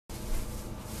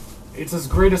it's his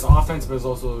greatest offense, but it's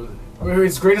also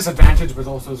his greatest advantage, but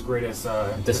also his greatest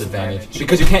disadvantage.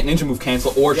 Because you can't ninja move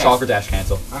cancel or chakra dash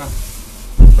cancel,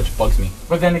 which bugs me.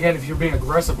 But then again, if you're being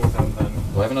aggressive with him, then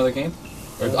do I have another game?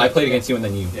 Or I played against you and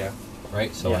then you. Yeah.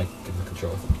 Right. So I give the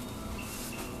control.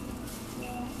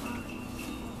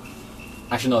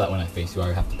 I should know that when I face you,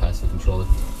 I have to pass the controller.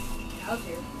 I'll do.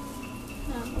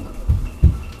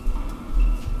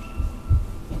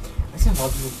 I see a lot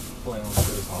of people playing on good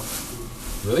as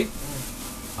Haku. Really?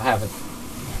 I haven't.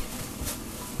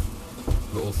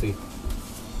 But we'll see.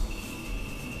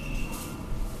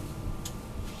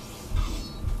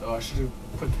 Oh, I should have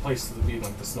put the place to be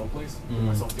like the snow place. Give Mm.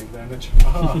 myself the advantage.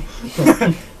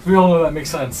 We all know that makes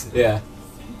sense. Yeah.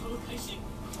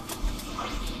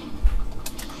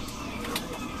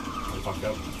 Fucked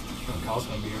up. Kyle's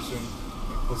gonna be here soon.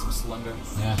 With some slender.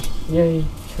 Yeah. Yay.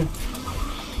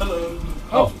 Hello.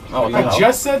 Oh, I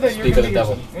just said that Speak you're of gonna the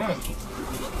devil. Yeah.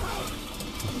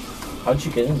 How'd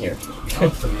you get in here?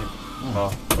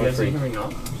 Oh, you guys didn't hear me now?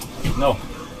 No.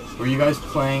 Were you guys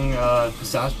playing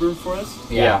Sasper for us?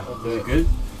 Yeah. Was it good?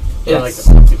 It's- Yeah, like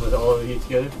with all of you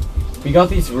together? We got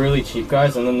these really cheap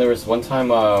guys, and then there was one time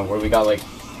where we got like.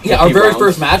 Yeah, our 50 very rounds.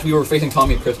 first match, we were facing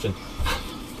Tommy and Christian.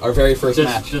 Our very first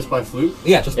match. Just by fluke?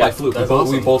 Yeah, just by fluke. That's We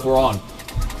awesome. both were on.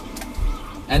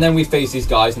 And then we faced these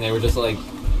guys, and they were just like,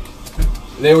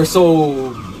 they were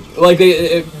so like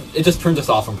it just turned us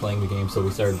off from playing the game, so we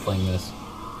started playing this.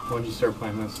 When did you start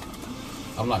playing this?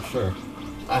 I'm not sure.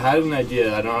 I had an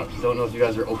idea. I don't know if you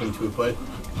guys are open to it, but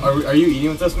are you eating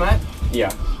with us, Matt? Yeah.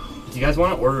 Do you guys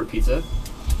want to order a pizza?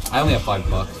 I only have $5,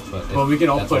 but Well, we can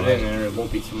all that's put alright. it in, and it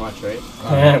won't be too much, right?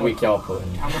 We can all put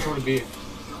in. How much would it be?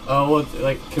 Well,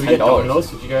 like, can we get $10.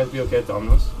 Domino's? Would you guys be okay at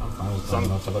Domino's? I'm fine with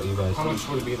Domino's. How about you guys? How much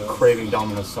would it be though? Craving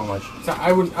Domino's so much. So I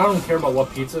don't care about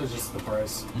what pizza, just the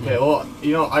price. Okay, well,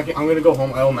 you know, I'm gonna go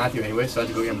home. I owe Matthew anyway, so I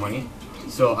have to go get money.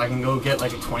 So I can go get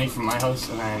like a 20 from my house,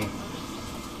 and then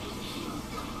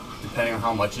depending on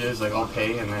how much it is, like I'll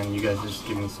pay, and then you guys just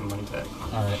give me some money back.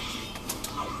 All right.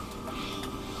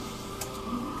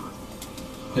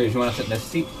 Here, do you want to sit in this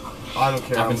seat? I don't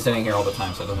care. I've been sitting here all the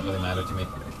time, so it doesn't really matter to me.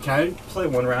 Can I play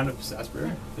one round of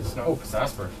Sasper? It's not. Oh,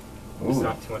 Sasper. It's Ooh.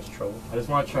 not too much trouble. I just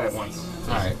want to try it once.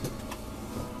 All right.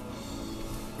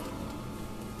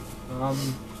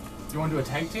 You want to do a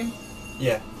tag team?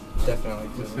 Yeah, definitely.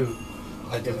 With who?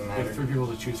 It doesn't We matter. have 3 people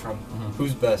to choose from.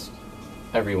 Who's best?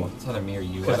 Everyone. It's either me or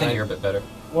you. I 'Cause think I- you're a bit better.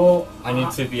 Well, I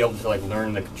need to be able to like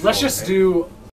learn the controls. let's just right? do